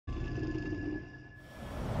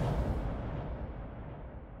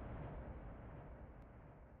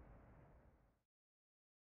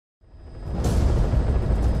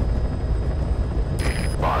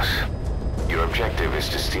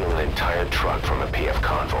truck from a PF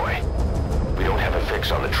convoy. We don't have a fix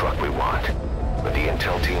on the truck we want, but the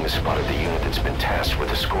intel team has spotted the unit that's been tasked with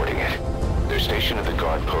escorting it. They're stationed at the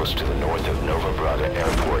guard post to the north of Nova Braga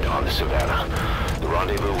Airport on the Savannah. The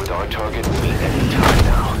rendezvous with our target will be any time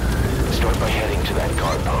now. Start by heading to that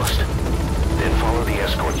guard post. Then follow the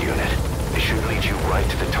escort unit. It should lead you right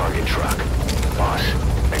to the target truck. Boss,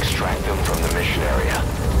 extract them from the mission area.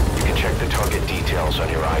 You can check the target details on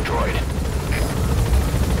your iDroid.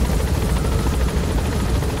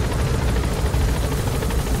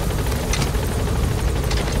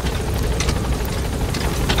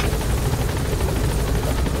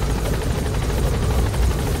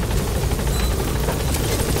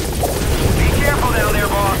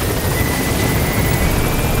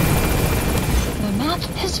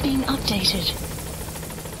 Updated.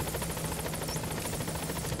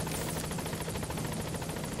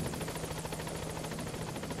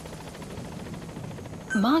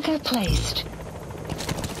 Marker placed.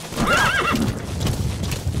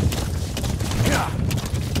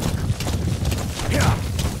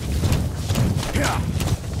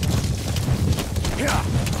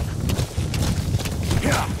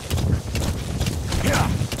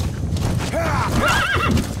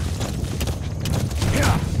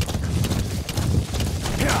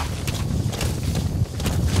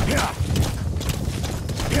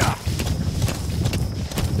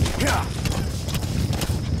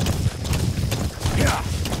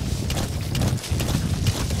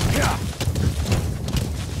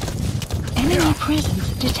 Enemy presence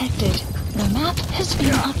detected. The map has been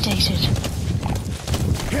updated.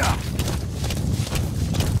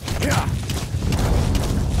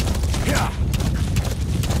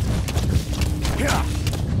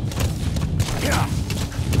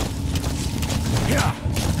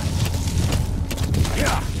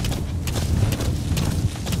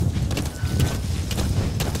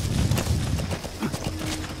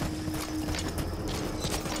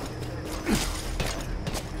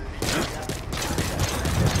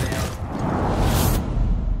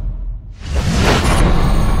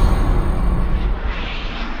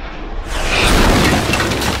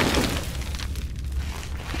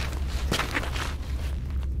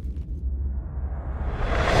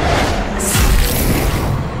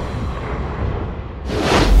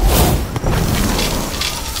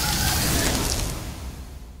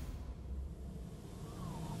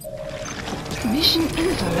 Mission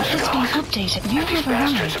info has been updated. You have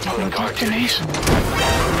arrived at your destination. The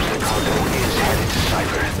cargo is headed to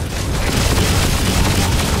Cypher.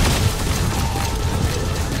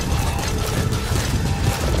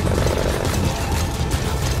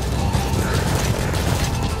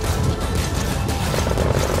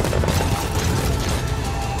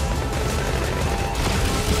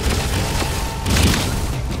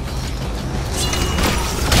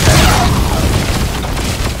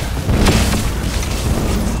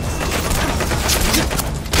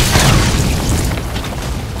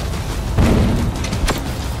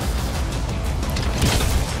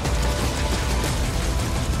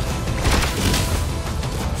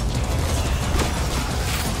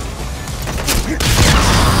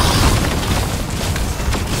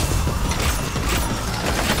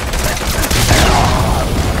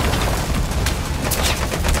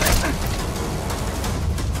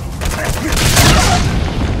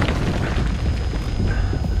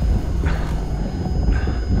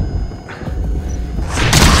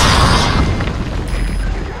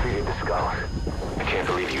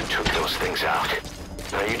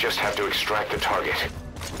 Now you just have to extract the target.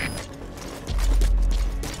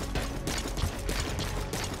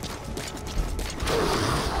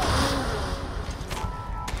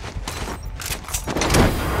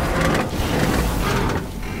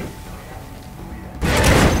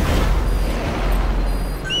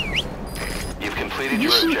 You've completed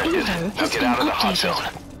your objective. Now get out of the hot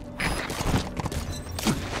zone.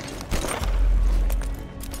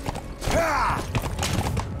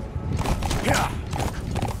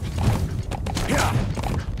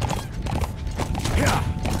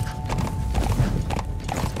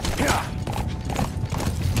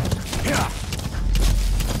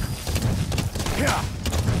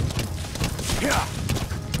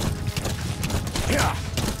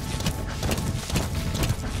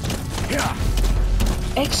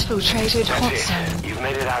 Exfiltrated hot zone. You've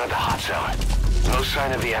made it out of the hot zone. No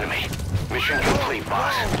sign of the enemy. Mission complete,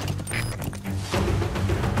 boss.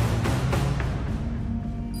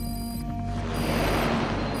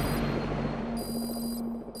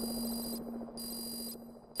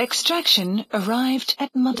 Extraction arrived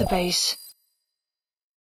at Mother Base.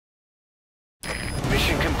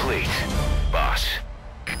 Mission complete.